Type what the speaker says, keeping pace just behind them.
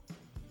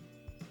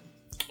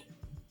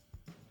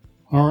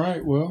All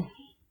right, well,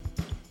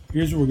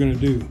 here's what we're going to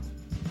do.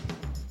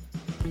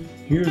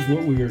 Here's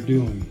what we are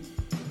doing.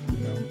 You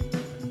know,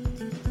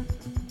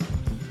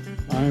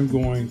 I'm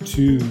going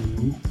to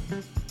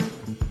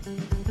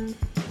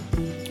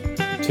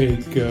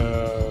take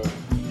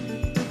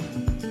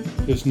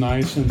this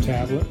niacin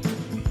tablet.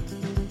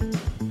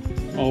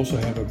 I also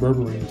have a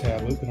berberine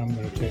tablet that I'm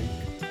going to take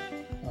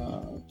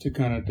to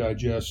kind of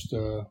digest,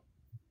 or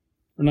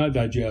not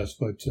digest,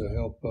 but to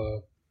help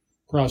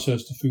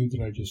process the food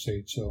that I just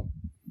ate. So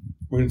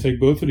we're going to take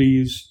both of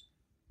these.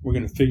 We're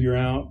going to figure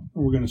out,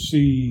 we're going to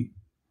see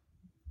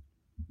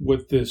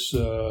what this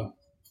niacin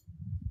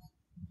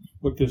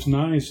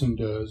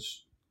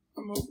does.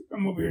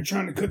 I'm over here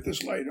trying to cut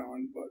this light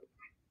on, but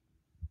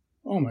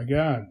oh my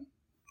God,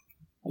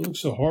 I look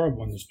so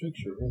horrible in this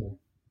picture, really.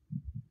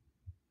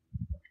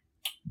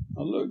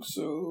 I look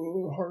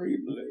so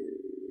horribly.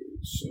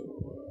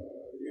 So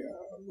yeah,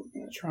 we're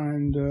gonna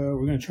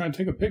try and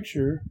take a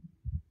picture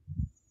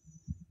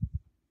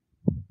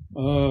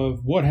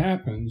of what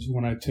happens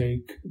when I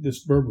take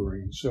this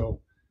berberine.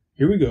 So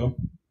here we go.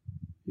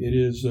 It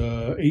is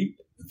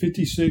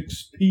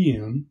 8:56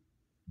 p.m.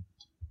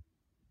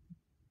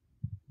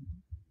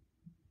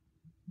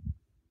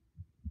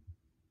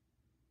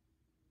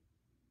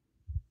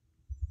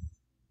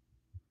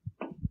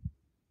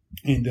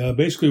 And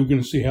basically we're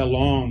going to see how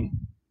long.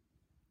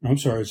 I'm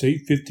sorry, it's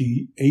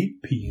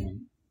 8:58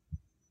 p.m.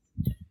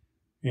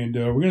 And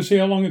we're going to see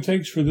how long it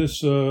takes for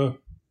this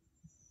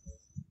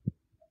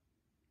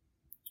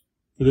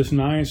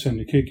niacin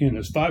to kick in.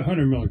 It's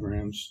 500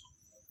 milligrams.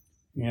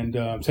 And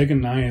I'm taking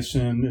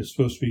niacin. It's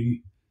supposed to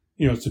be,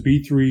 it's a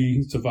B3,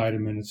 it's a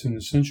vitamin, it's an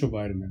essential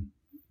vitamin.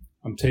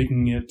 I'm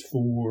taking it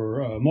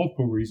for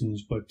multiple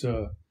reasons, but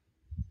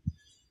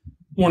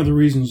one of the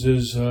reasons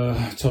is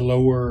to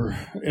lower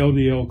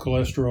LDL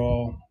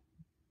cholesterol,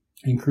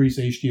 increase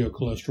HDL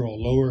cholesterol,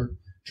 lower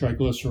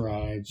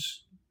triglycerides.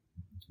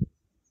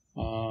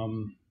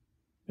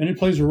 And it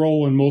plays a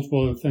role in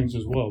multiple other things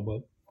as well.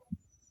 But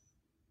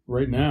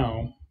right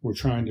now, we're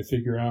trying to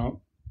figure out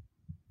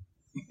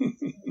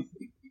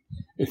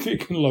if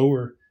it can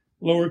lower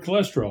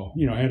cholesterol.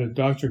 I had a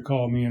doctor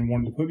call me and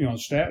wanted to put me on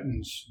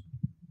statins.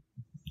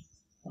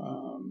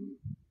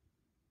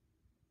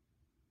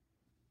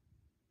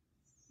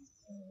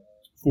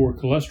 For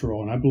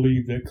cholesterol, and I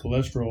believe that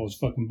cholesterol is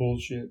fucking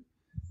bullshit.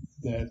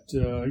 That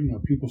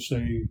people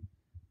say,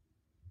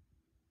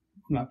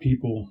 not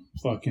people,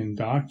 fucking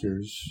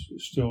doctors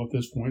still at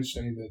this point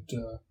say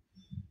that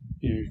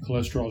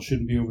cholesterol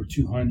shouldn't be over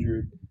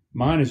 200.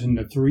 Mine is in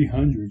the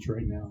 300s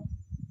right now,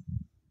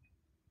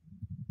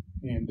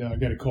 and I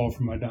got a call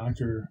from my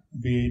doctor,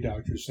 VA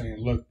doctor, saying,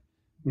 "Look,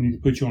 we need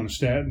to put you on a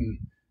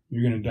statin.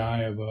 You're going to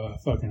die of a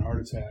fucking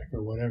heart attack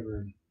or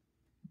whatever."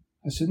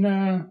 I said,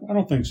 nah, I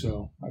don't think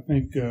so. I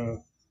think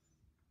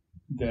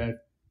that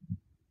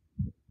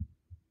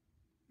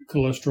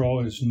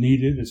cholesterol is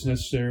needed. It's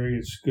necessary.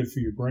 It's good for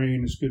your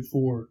brain. It's good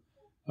for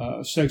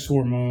sex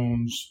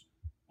hormones,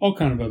 all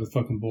kind of other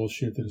fucking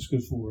bullshit that it's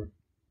good for.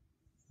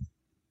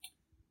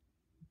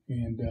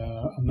 And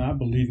I'm not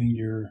believing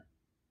your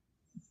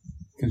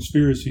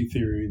conspiracy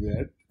theory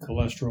that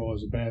cholesterol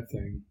is a bad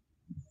thing.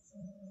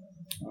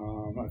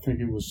 I think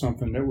it was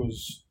something that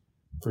was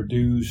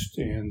produced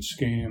and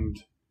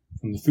scammed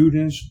from the food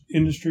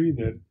industry,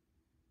 that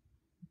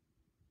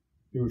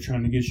they were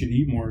trying to get you to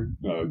eat more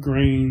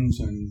grains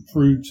and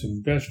fruits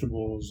and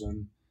vegetables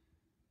and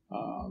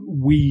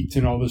wheat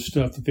and all this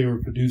stuff that they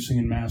were producing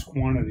in mass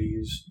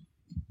quantities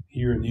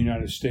here in the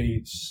United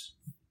States,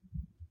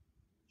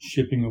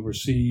 shipping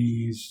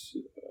overseas,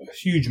 a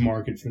huge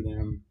market for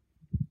them,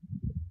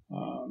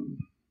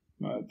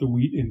 the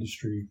wheat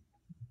industry.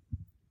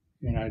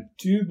 And I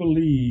do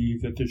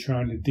believe that they're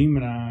trying to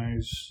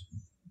demonize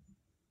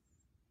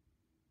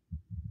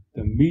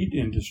the meat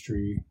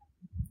industry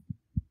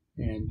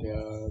and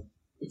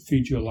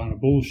feed you a lot of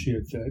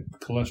bullshit that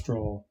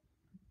cholesterol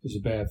is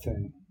a bad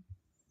thing.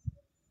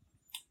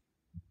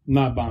 I'm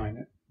not buying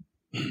it.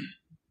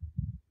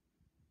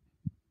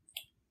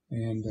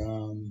 And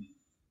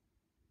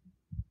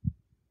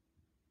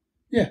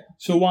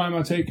so why am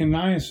I taking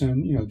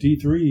niacin?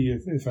 D3.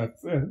 If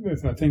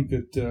I think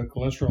that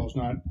cholesterol is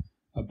not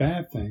a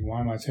bad thing,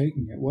 why am I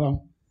taking it?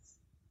 Well,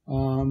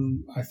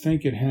 I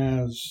think it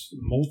has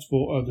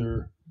multiple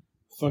other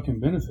fucking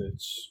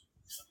benefits.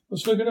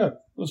 Let's look it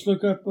up. Let's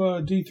look up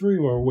D3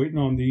 while we're waiting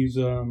on these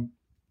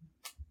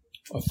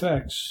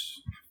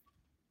effects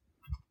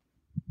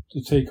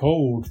to take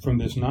hold from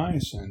this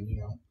niacin.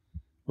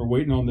 We're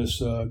waiting on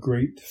this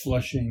great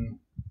flushing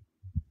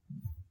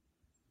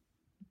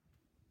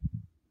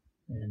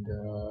and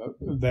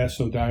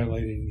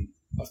vasodilating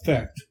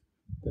effect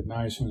that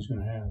niacin is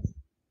going to have.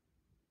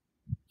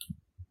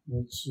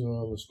 Let's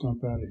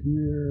dump out of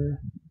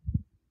here.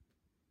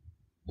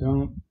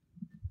 Dump.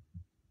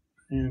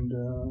 And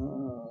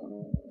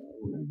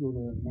we're going to go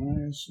to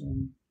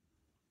niacin.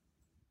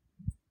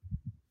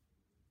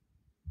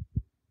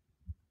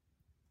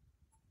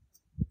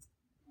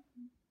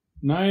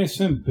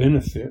 Niacin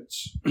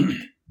benefits.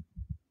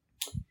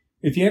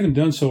 if you haven't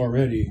done so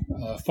already,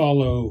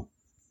 follow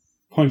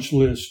Punch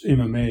List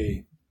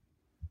MMA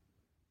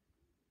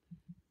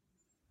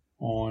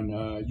on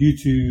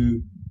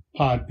YouTube,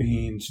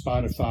 Podbean,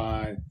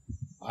 Spotify,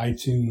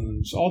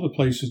 iTunes, all the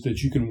places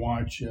that you can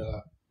watch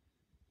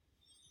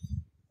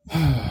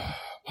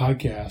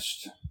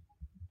podcasts.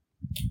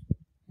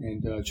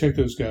 And check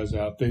those guys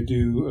out. They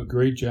do a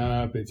great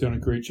job. They've done a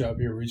great job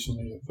here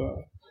recently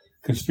of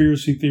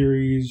conspiracy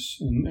theories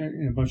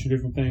and a bunch of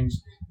different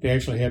things. They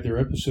actually had their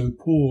episode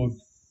pulled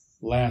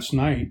last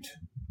night.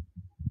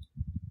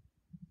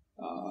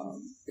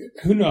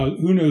 Who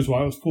knows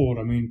why it was pulled?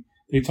 I mean,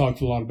 they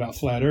talked a lot about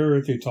flat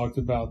Earth. They talked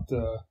about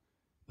the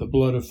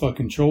blood of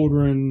fucking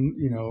children,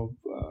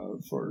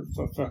 for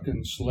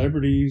fucking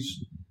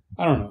celebrities.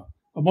 I don't know.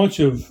 A bunch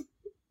of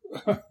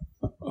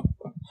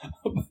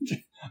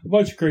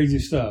crazy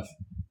stuff,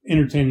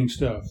 entertaining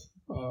stuff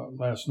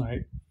last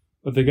night.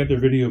 But they got their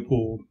video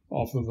pulled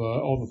off of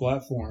all the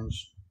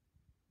platforms.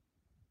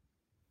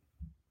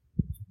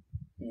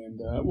 And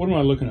what am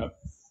I looking up?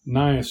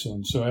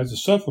 Niacin. So as a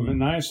supplement,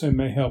 niacin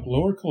may help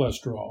lower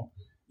cholesterol,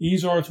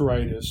 ease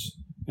arthritis,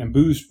 and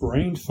boost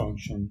brain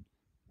function,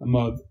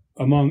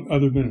 among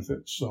other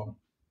benefits. So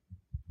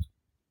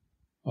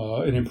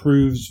it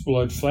improves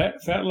blood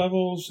fat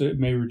levels. It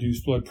may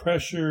reduce blood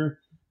pressure,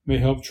 may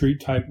help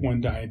treat type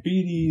 1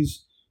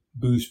 diabetes,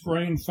 boost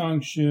brain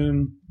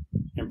function,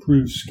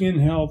 improve skin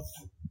health.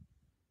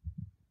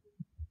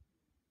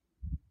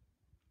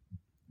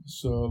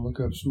 So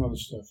look up some other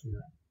stuff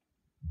here.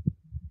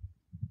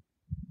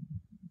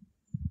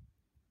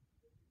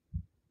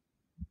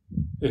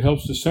 It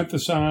helps to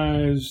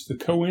synthesize the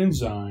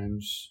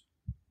coenzymes.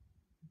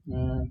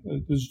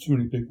 Those are too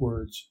many big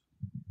words.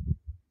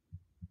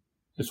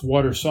 It's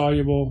water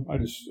soluble. I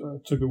just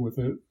took it with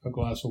a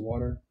glass of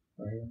water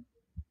right here.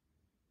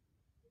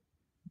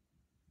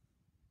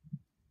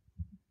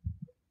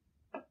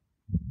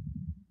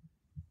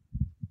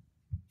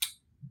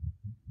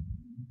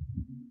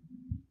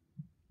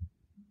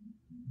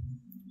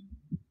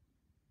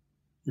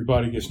 Your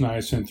body gets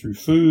niacin through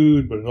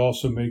food, but it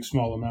also makes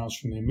small amounts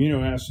from the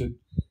amino acid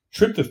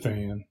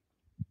tryptophan,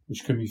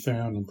 which can be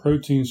found in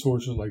protein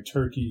sources like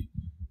turkey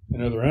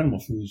and other animal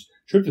foods.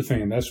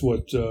 Tryptophan, that's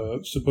what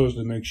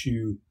supposedly makes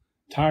you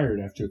tired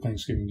after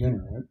Thanksgiving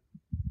dinner, right?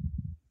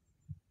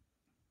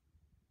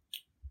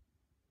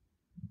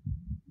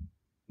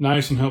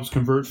 Niacin helps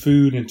convert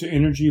food into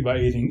energy by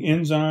aiding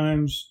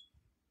enzymes.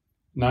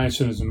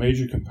 Niacin is a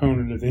major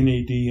component of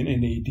NAD and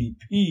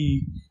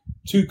NADP,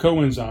 two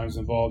coenzymes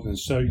involved in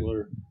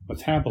cellular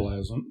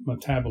metabolism.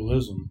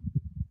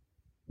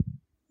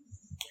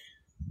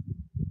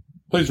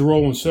 Plays a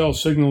role in cell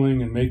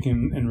signaling and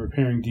making and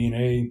repairing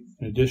DNA,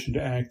 in addition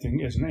to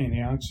acting as an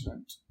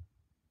antioxidant.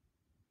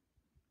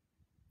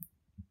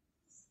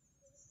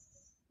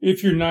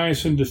 If you're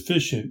niacin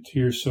deficient,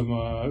 here's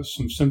some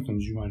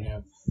symptoms you might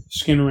have: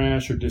 skin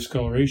rash or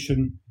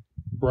discoloration,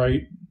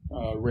 bright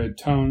red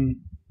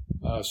tongue,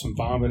 some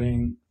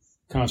vomiting,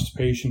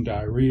 constipation,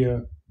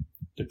 diarrhea,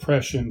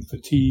 depression,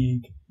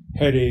 fatigue,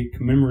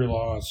 headache, memory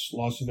loss,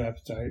 loss of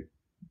appetite.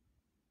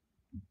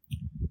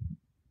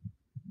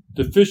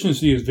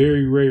 Deficiency is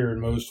very rare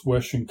in most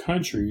Western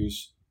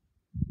countries.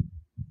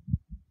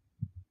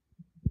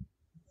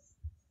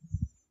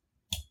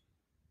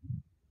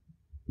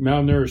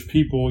 Malnourished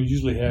people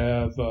usually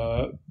have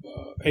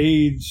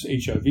AIDS,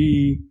 HIV,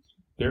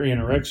 they're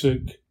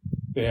anorexic,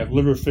 they have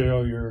liver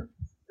failure,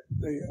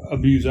 they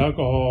abuse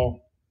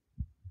alcohol,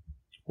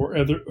 or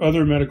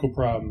other medical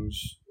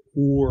problems,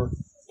 or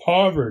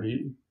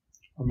poverty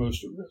are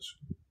most at risk.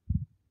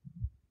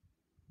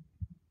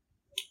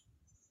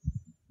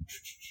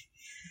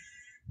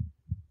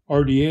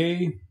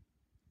 RDA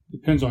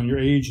depends on your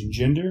age and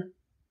gender.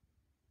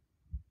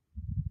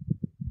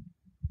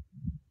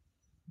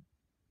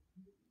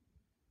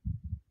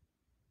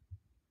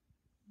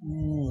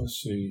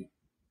 Let's see.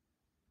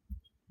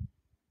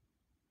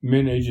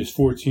 Men ages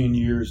 14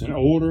 years and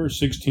older,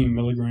 16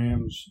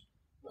 milligrams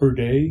per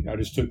day. I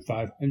just took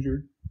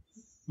 500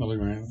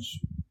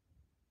 milligrams.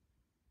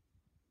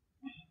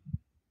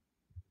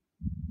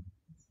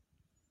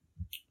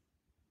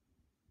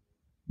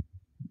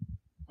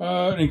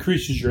 It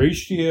increases your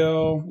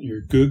HDL,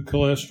 your good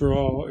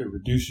cholesterol. It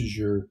reduces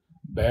your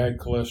bad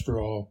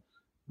cholesterol,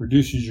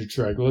 reduces your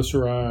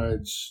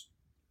triglycerides.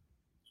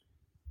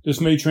 This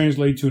may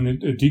translate to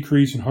a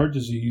decrease in heart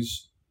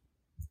disease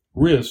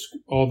risk,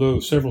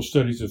 although several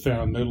studies have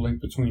found no link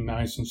between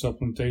niacin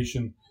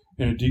supplementation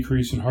and a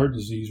decrease in heart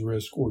disease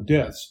risk or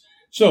deaths.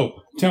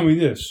 So, tell me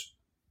this.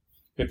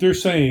 If they're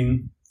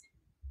saying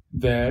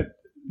that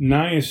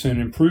niacin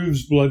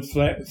improves blood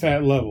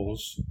fat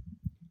levels,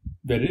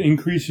 that it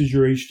increases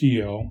your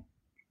HDL,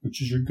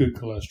 which is your good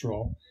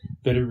cholesterol,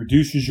 that it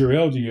reduces your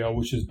LDL,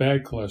 which is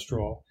bad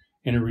cholesterol,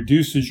 and it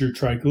reduces your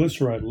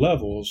triglyceride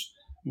levels,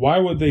 why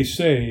would they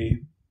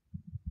say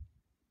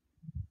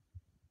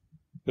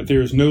that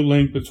there is no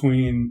link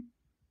between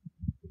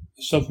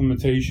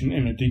supplementation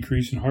and a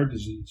decrease in heart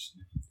disease?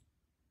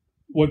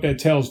 What that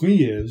tells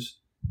me is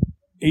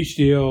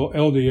HDL,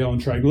 LDL,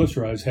 and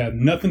triglycerides have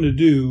nothing to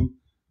do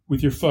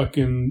with your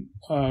fucking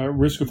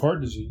risk of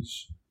heart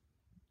disease,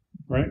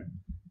 right?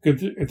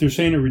 If they're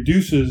saying it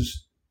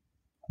reduces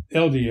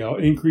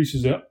LDL,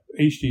 increases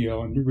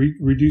HDL, and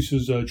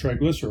reduces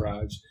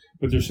triglycerides,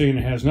 but they're saying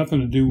it has nothing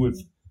to do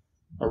with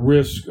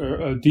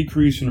a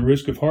decrease in the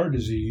risk of heart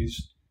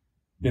disease,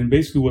 then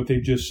basically what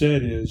they've just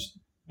said is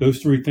those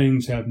three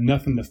things have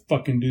nothing to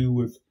fucking do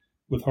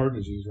with heart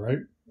disease, right?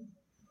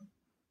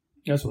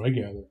 That's what I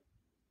gather.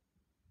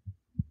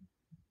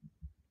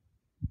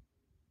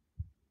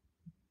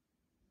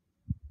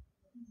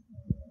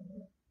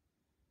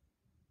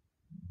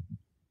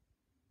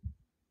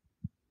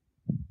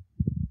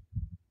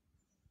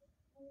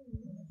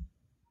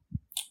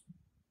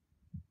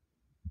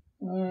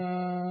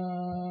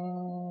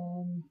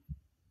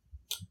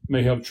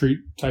 May help treat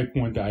type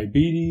 1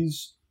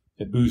 diabetes.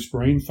 It boosts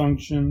brain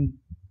function,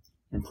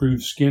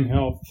 improves skin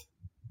health,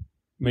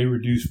 may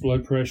reduce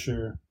blood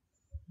pressure.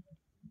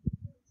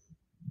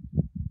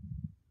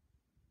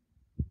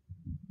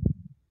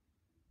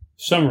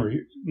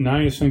 Summary: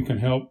 niacin can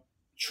help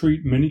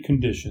treat many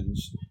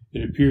conditions.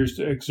 It appears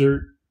to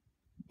exert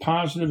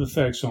positive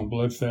effects on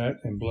blood fat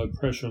and blood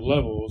pressure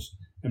levels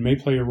and may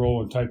play a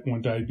role in type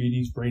 1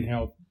 diabetes, brain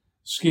health,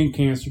 skin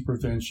cancer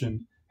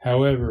prevention.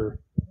 However,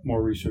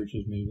 more research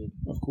is needed,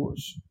 of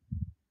course.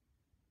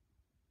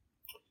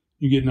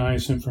 You get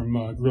niacin from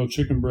grilled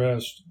chicken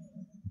breast,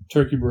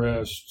 turkey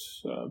breast,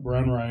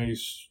 brown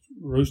rice,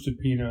 roasted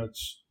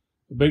peanuts,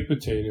 a baked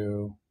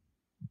potato.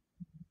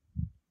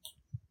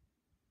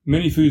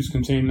 Many foods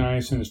contain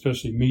niacin,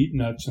 especially meat,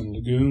 nuts, and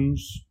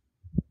legumes.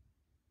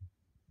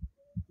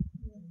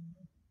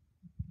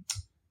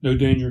 No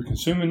danger of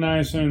consuming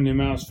niacin in the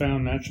amounts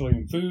found naturally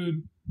in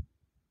food.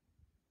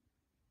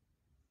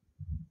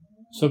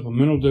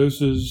 Supplemental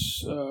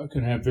doses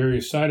can have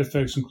various side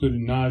effects,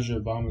 including nausea,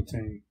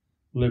 vomiting,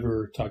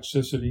 liver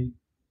toxicity.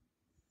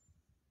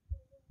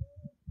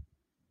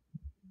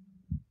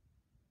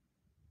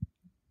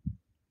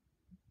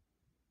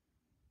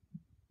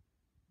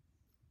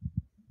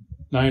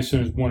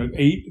 Niacin is one of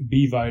 8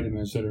 B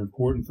vitamins that are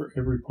important for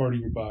every part of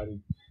your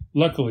body.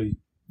 Luckily,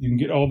 you can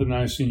get all the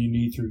niacin you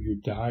need through your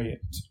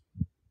diet.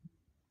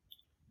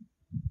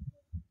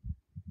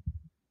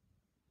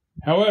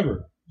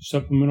 However,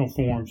 supplemental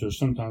forms are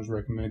sometimes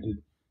recommended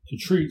to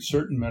treat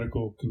certain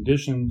medical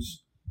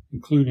conditions,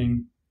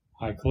 including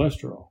high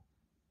cholesterol.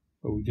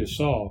 But we just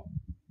saw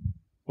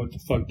what the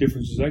fuck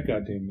difference does that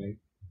goddamn make,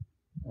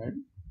 right?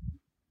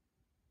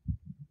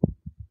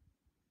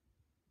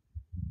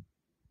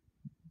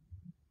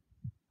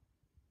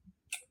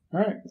 All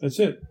right, that's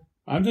it.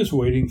 I'm just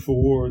waiting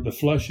for the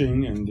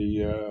flushing and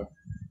the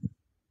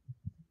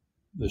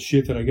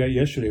shit that I got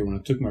yesterday when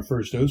I took my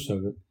first dose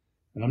of it.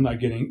 And I'm not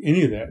getting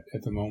any of that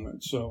at the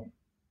moment, so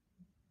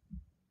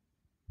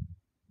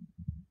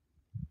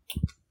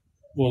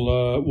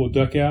we'll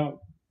duck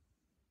out.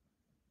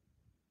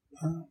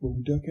 Will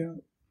we duck out?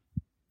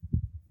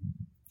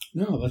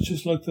 No, let's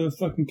just let the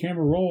fucking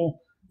camera roll,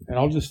 and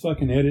I'll just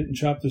fucking edit and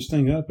chop this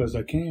thing up as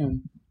I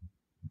can.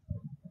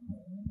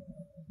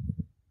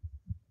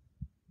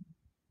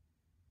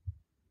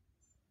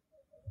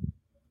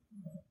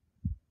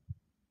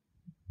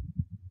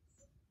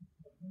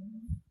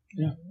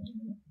 Yeah.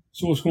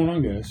 So what's going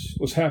on, guys?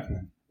 What's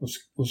happening?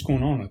 What's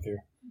going on out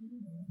there?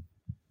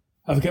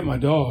 I've got my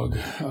dog,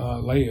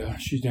 Leia.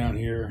 She's down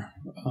here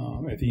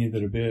at the end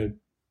of the bed.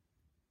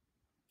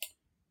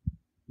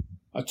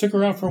 I took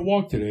her out for a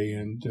walk today,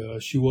 and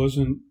she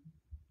wasn't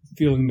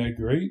feeling that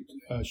great.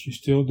 She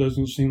still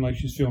doesn't seem like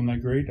she's feeling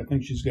that great. I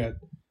think she's got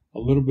a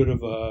little bit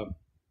of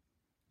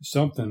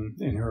something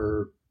in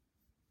her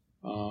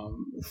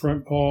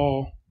front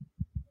paw,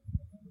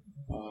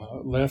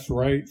 left,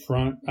 right,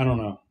 front. I don't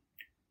know.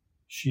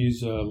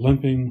 She's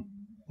limping.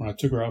 When I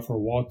took her out for a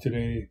walk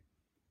today,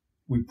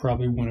 we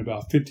probably went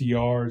about 50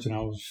 yards, and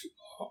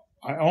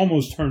I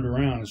almost turned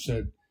around and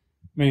said,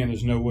 man,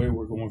 there's no way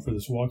we're going for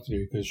this walk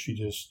today, because she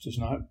just does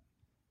not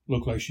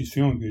look like she's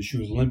feeling good. She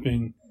was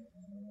limping,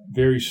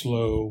 very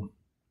slow,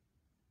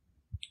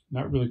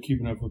 not really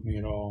keeping up with me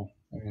at all.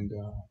 And,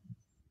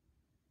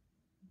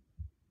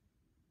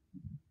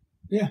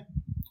 yeah,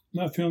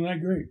 not feeling that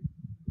great.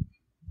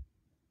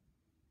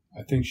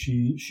 I think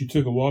she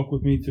took a walk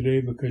with me today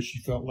because she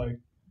felt like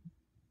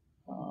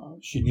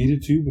she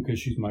needed to, because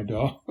she's my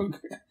dog.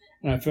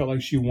 And I felt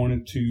like she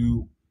wanted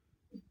to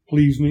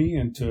please me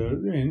and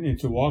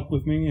to walk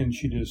with me, and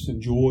she just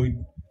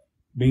enjoyed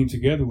being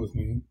together with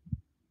me.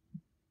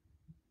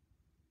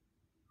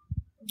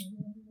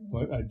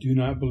 But I do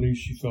not believe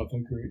she felt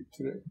that great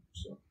today.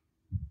 So.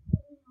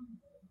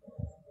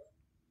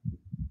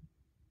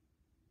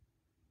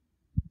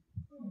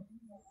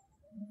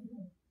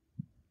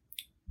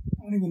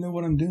 I don't even know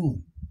what I'm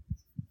doing.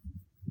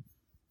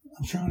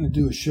 I'm trying to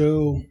do a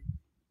show,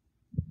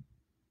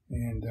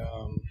 and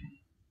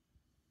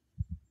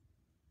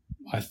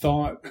I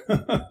thought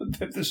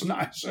that this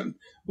niacin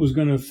was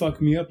going to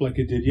fuck me up like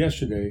it did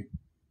yesterday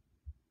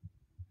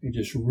and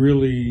just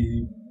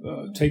really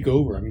take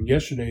over. I mean,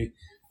 yesterday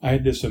I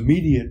had this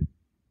immediate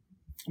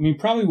I mean,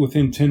 probably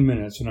within 10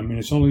 minutes. And I mean,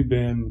 it's only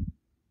been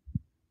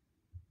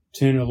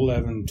 10,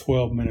 11,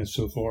 12 minutes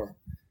so far.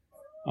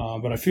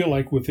 But I feel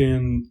like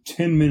within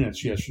 10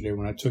 minutes yesterday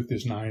when I took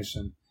this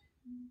niacin,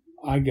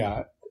 I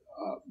got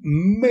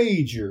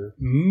major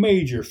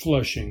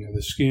flushing of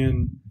the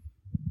skin.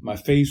 My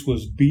face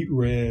was beet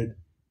red.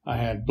 I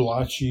had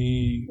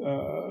blotchy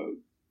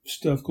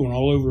stuff going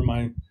all over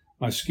my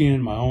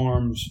skin, my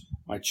arms,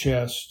 my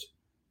chest,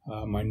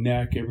 my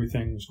neck.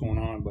 Everything was going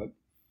on. But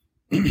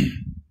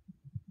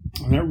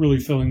I'm not really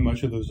feeling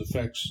much of those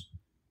effects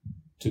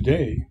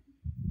today.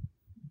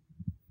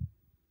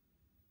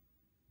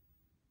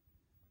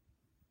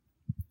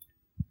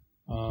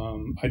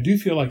 I do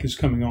feel like it's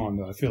coming on,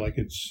 though. I feel like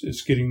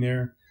it's getting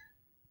there.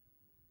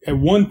 At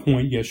one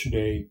point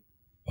yesterday,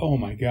 oh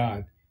my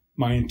God,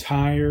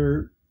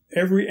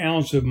 every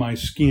ounce of my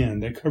skin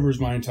that covers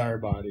my entire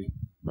body,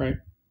 right,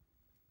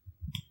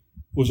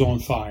 was on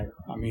fire.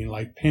 I mean,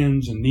 like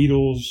pins and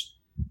needles,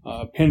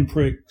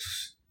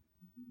 pinpricks,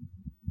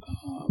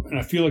 and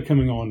I feel it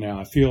coming on now.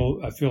 I feel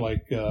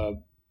like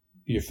the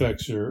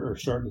effects are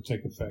starting to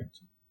take effect.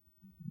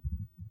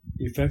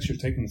 The effects are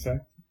taking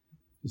effect.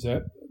 Is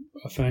that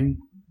a thing?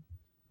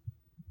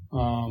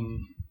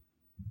 I'm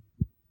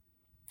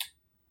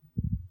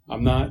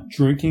not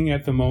drinking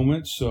at the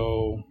moment,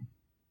 so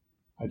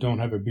I don't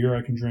have a beer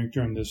I can drink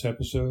during this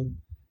episode.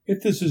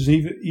 If this is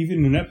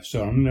even an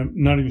episode, I'm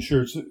not even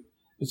sure it's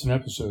an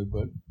episode,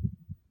 but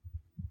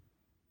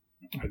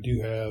I do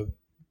have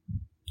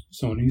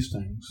some of these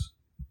things.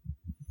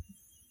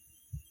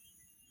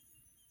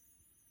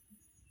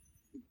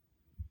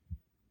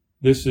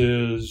 This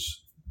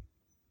is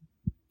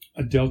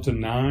a Delta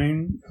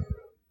 9,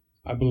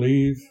 I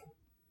believe.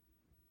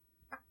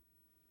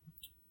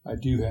 I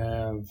do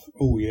have.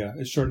 Oh yeah,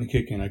 it's starting to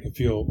kick in. I can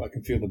feel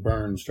the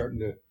burn starting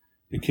to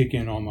kick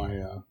in on my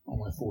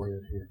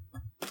forehead here.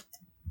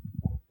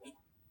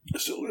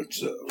 So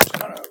let's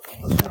kind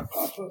of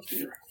pop up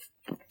here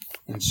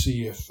and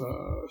see if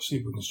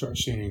we can start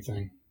seeing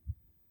anything.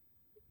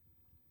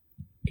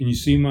 Can you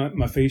see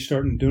my face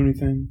starting to do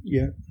anything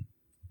yet?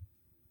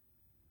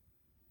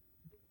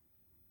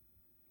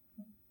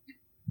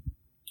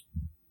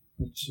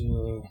 Let's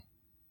go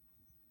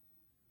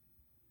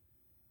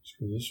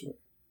this way.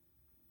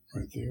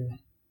 Right there.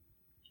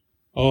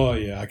 Oh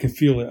yeah, I can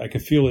feel it. I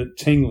can feel it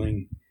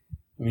tingling.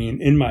 I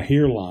mean, in my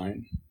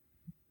hairline,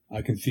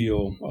 I can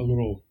feel a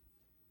little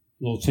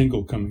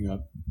tingle coming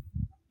up.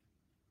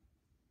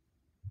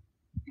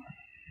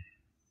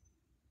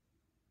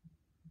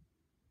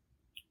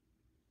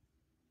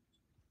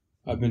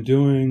 I've been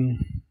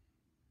doing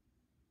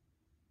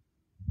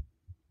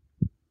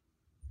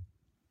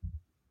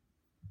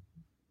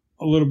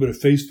a little bit of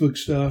Facebook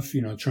stuff,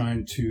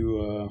 trying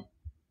to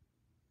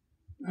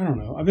I don't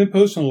know. I've been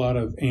posting a lot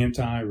of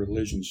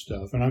anti-religion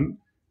stuff, and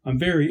I'm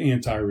very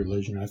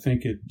anti-religion. I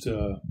think it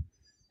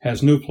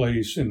has no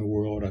place in the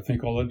world. I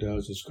think all it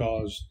does is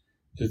cause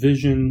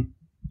division.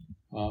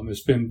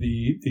 It's been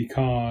the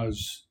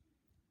cause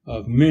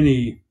of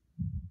many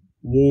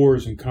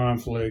wars and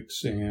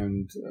conflicts,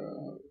 and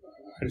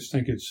I just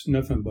think it's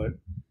nothing but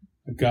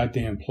a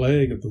goddamn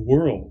plague of the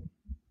world.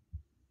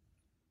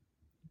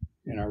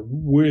 And I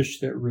wish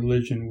that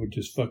religion would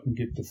just fucking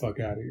get the fuck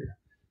out of here.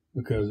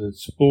 Because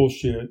it's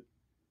bullshit.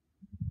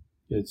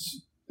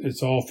 It's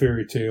all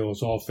fairy tale.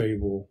 It's all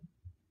fable.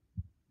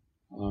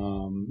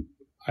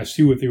 I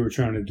see what they were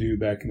trying to do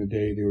back in the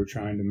day. They were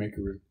trying to make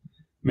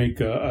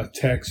a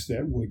text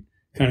that would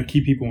kind of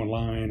keep people in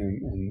line,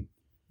 and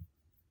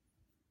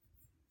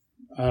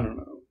I don't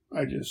know.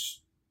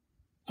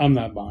 I'm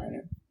not buying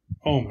it.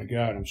 Oh my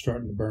God, I'm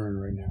starting to burn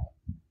right now.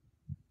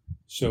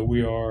 So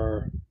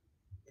we're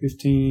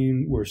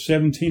 17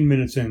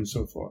 minutes in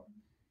so far.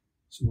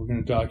 So we're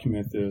going to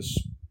document this.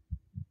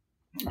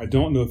 I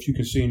don't know if you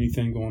can see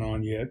anything going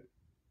on yet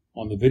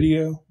on the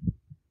video.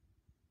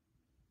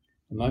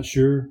 I'm not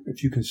sure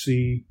if you can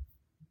see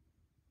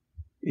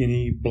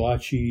any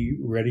blotchy,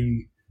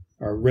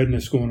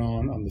 redness going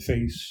on the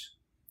face.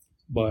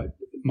 But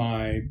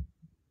my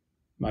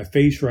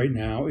face right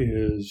now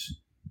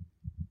is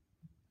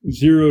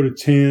 0 to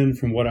 10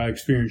 from what I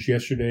experienced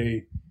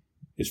yesterday.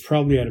 It's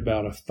probably at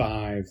about a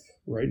 5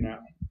 right now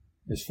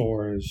as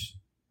far as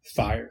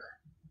fire.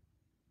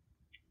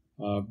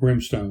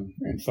 Brimstone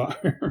and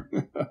fire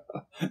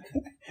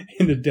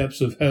in the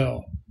depths of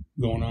hell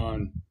going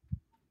on.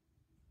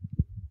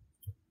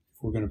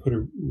 If we're going to put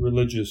a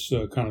religious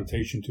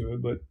connotation to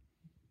it, but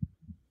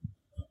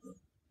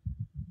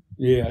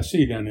yeah, I see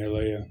you down there,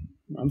 Leia.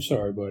 I'm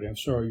sorry, buddy. I'm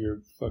sorry you're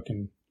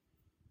fucking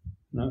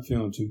not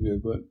feeling too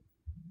good, but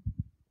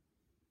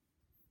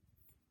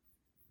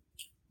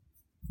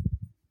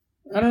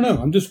I don't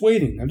know. I'm just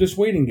waiting.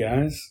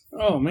 Guys.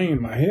 Oh man,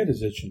 my head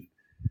is itching.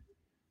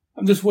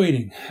 I'm just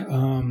waiting.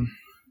 I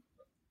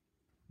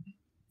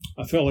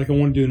felt like I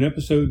wanted to do an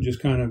episode and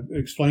just kind of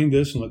explain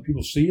this and let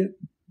people see it.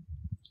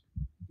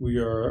 We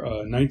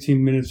are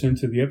 19 minutes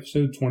into the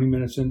episode, 20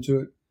 minutes into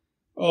it.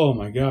 Oh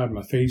my God,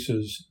 my face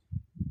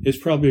it's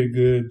probably a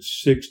good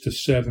 6 to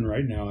 7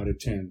 right now out of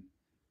 10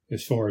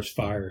 as far as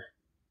fire.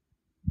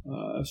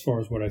 as far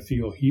as what I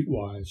feel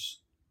heat-wise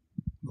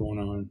going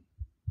on.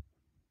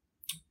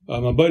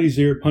 My buddies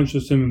there,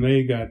 Punchless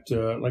MMA, got,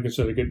 like I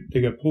said,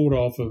 they got pulled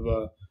off of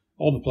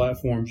all the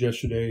platforms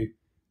yesterday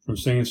from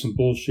saying some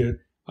bullshit.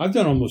 I've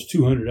done almost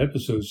 200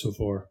 episodes so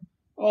far.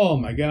 Oh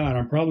my God,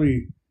 I'm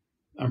probably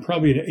at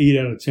an 8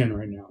 out of 10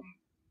 right now.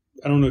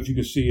 I don't know if you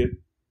can see it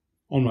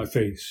on my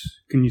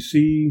face. Can you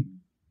see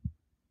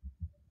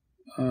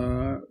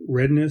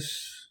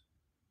redness?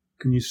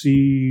 Can you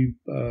see?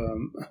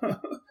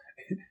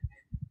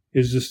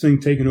 Is this thing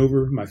taking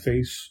over my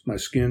face, my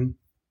skin?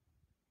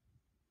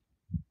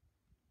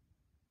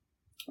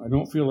 I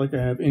don't feel like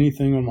I have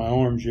anything on my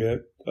arms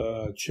yet,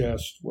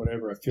 chest,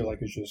 whatever. I feel like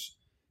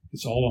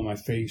it's all on my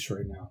face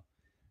right now.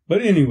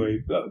 But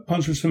anyway,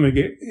 Punchless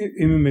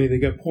MMA, they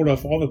got pulled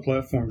off all the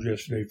platforms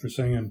yesterday for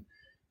saying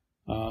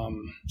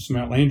some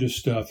outlandish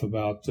stuff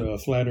about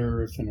flat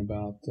Earth and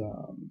about,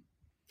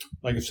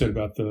 like I said,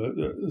 about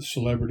the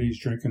celebrities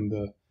drinking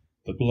the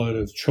blood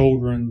of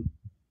children.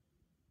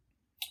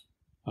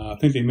 I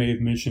think they may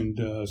have mentioned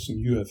some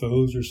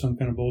UFOs or some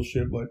kind of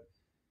bullshit, but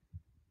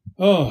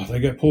they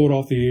got pulled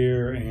off the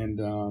air,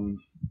 and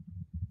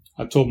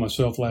I told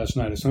myself last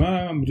night, I said,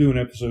 I'm doing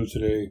an episode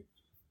today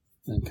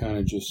and kind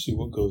of just see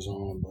what goes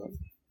on, but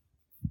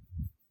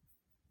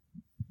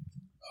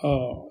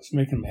it's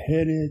making my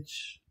head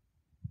itch.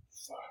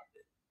 Fuck.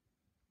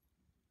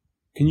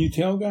 Can you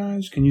tell,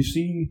 guys? Can you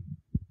see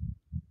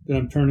that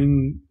I'm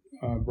turning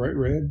bright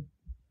red?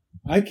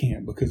 I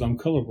can't because I'm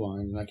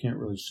colorblind and I can't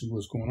really see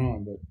what's going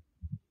on, but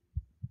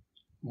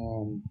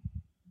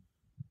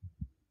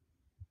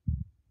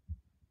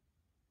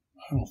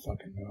I don't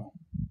fucking know.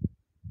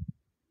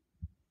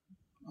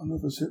 I don't know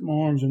if it's hitting my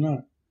arms or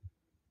not.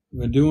 I've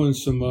been doing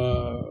some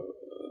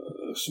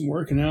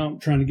working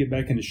out, trying to get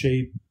back into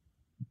shape.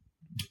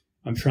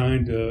 I'm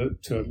trying to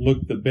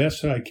look the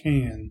best that I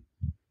can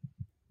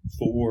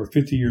for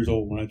 50 years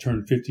old when I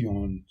turn 50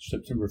 on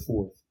September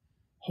 4th.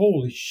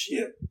 Holy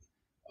shit.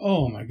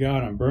 Oh my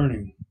God, I'm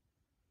burning.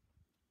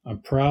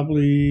 I'm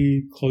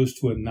probably close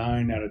to a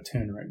 9 out of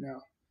 10 right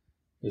now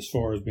as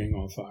far as being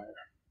on fire.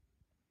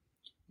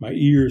 My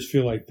ears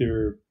feel like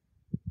they're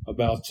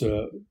about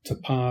to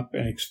pop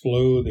and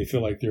explode. They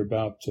feel like they're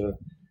about to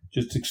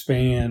just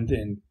expand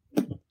and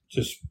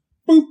just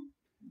boop,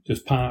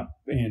 just pop,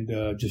 and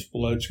just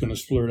blood's going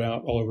to splurt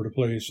out all over the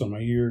place on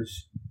my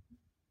ears.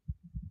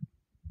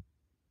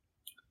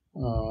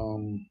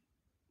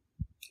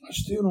 I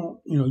still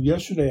don't,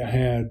 yesterday I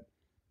had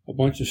a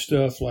bunch of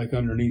stuff like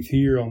underneath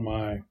here on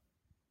my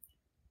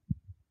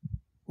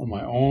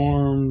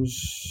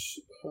arms,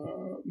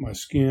 my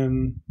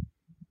skin.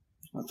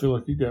 I feel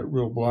like you got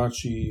real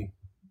blotchy.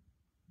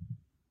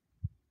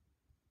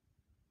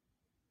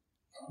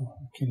 I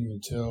can't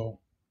even tell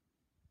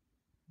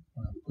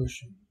when I'm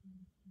pushing.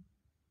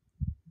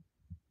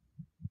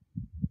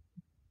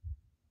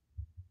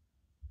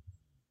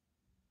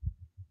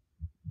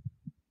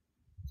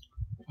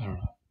 I don't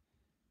know.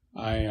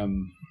 I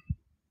am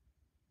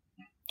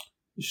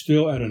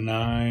still at a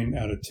 9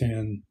 out of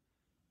 10.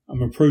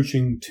 I'm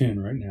approaching 10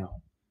 right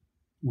now.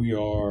 We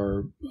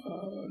are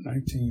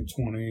 19,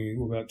 20,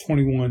 we're about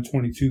 21,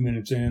 22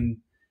 minutes in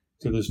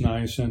to this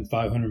niacin,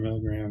 500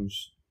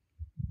 milligrams.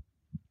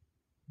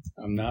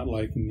 I'm not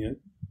liking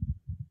it.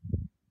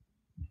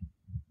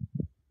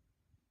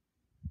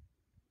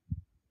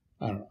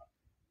 I don't know.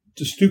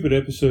 It's a stupid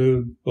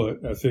episode,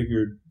 but I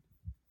figured,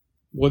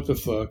 what the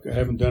fuck? I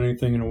haven't done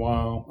anything in a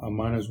while. I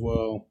might as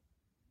well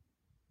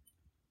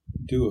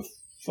do a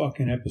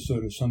fucking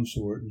episode of some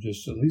sort and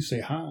just at least say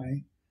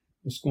hi.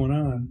 What's going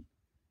on?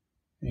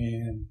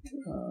 And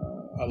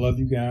I love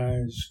you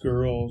guys,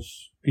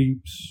 girls,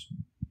 peeps,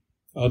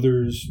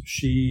 others,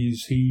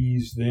 she's,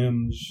 he's,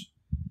 thems,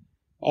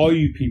 all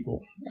you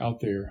people out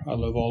there. I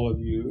love all of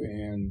you,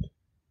 and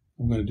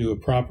I'm going to do a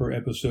proper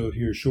episode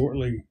here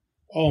shortly.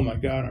 Oh my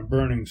God, I'm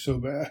burning so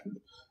bad.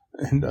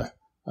 And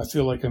I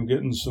feel like I'm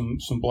getting some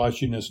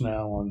blotchiness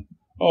now on,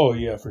 oh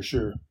yeah, for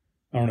sure.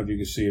 I don't know if you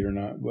can see it or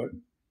not, but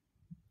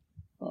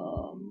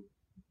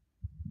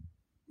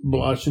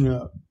blotching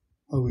up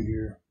over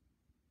here.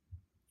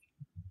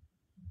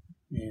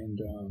 And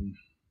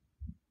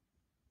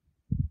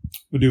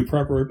we'll do a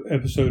proper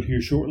episode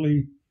here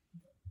shortly.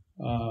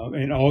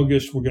 In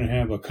August, we're going to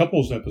have a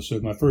couples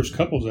episode, my first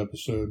couples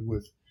episode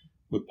with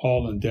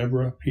Paul and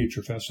Deborah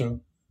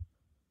Pietrofesso.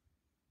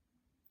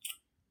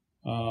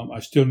 I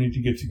still need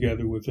to get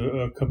together with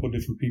a couple of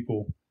different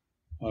people,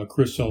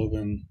 Chris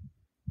Sullivan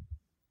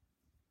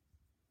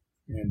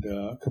and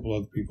a couple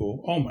other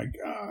people. Oh my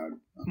God,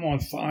 I'm on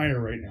fire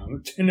right now. I'm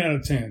at 10 out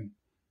of 10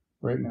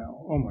 right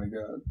now. Oh my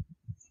God.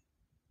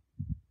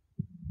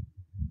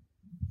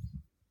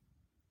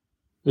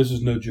 This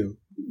is no joke.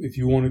 If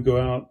you want to go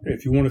out,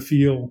 if you want to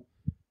feel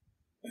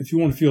lit, if you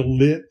want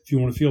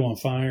to feel on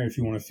fire, if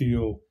you want to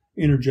feel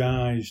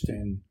energized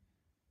and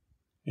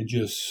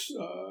just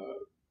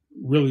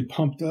really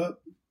pumped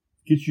up,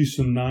 get you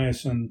some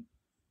niacin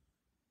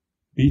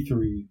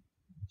B3,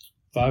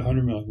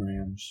 500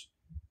 milligrams.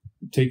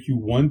 Take you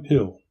one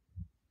pill.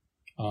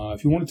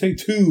 If you want to take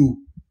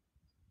two,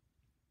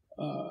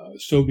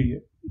 so be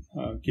it.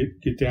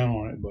 Get down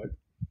on it, but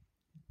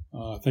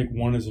I think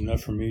one is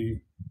enough for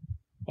me.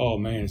 Oh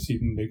man, it's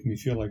even making me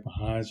feel like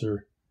my eyes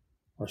are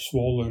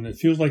swollen. It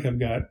feels like I've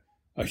got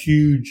a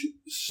huge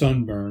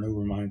sunburn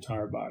over my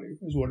entire body,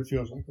 is what it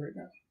feels like right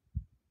now.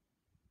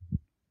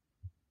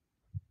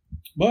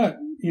 But,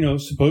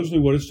 supposedly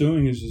what it's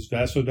doing is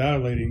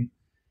vasodilating,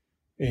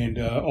 and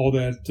all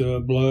that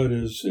blood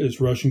is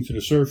rushing to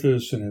the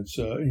surface, and it's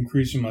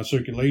increasing my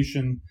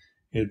circulation.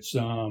 It's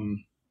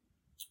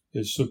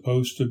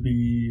supposed to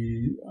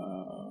be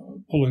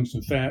pulling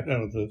some fat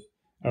out of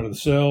the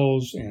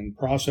cells and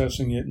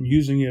processing it and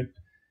using it.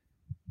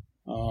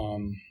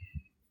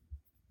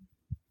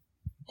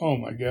 Oh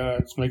my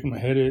God, it's making my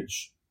head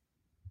itch.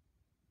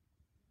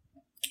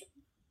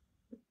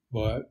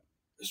 But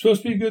it's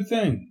supposed to be a good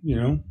thing,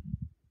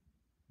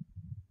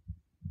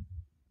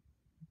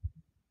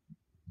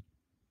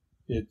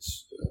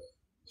 It's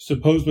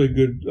supposedly a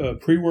good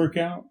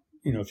pre-workout.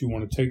 If you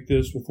want to take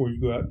this before you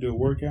go out and do a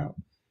workout,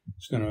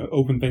 it's going to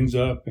open things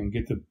up and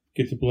get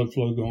the blood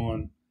flow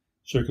going,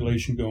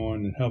 circulation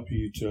going, and help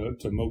you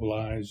to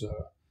mobilize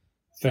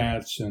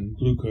fats and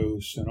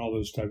glucose and all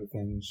those type of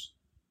things.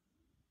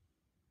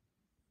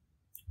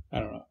 I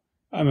don't know.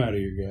 I'm out of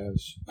here,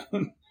 guys.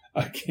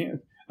 I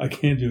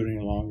can't do it any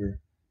longer.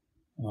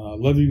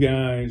 Love you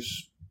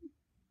guys.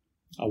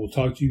 I will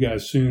talk to you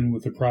guys soon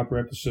with a proper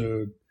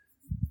episode.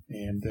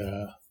 And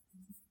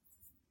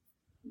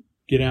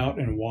get out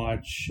and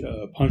watch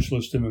Punch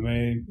List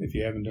MMA if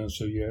you haven't done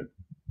so yet.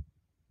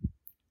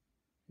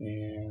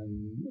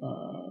 And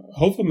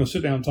hopefully I'm gonna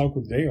sit down and talk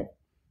with Dale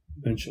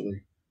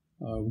eventually.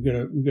 We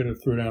gotta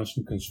throw down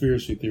some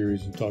conspiracy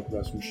theories and talk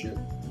about some shit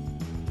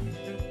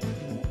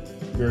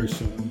very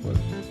soon. But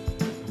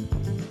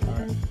all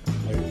right,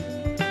 later.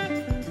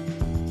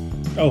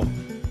 Oh,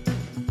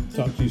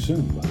 talk to you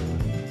soon. Bye.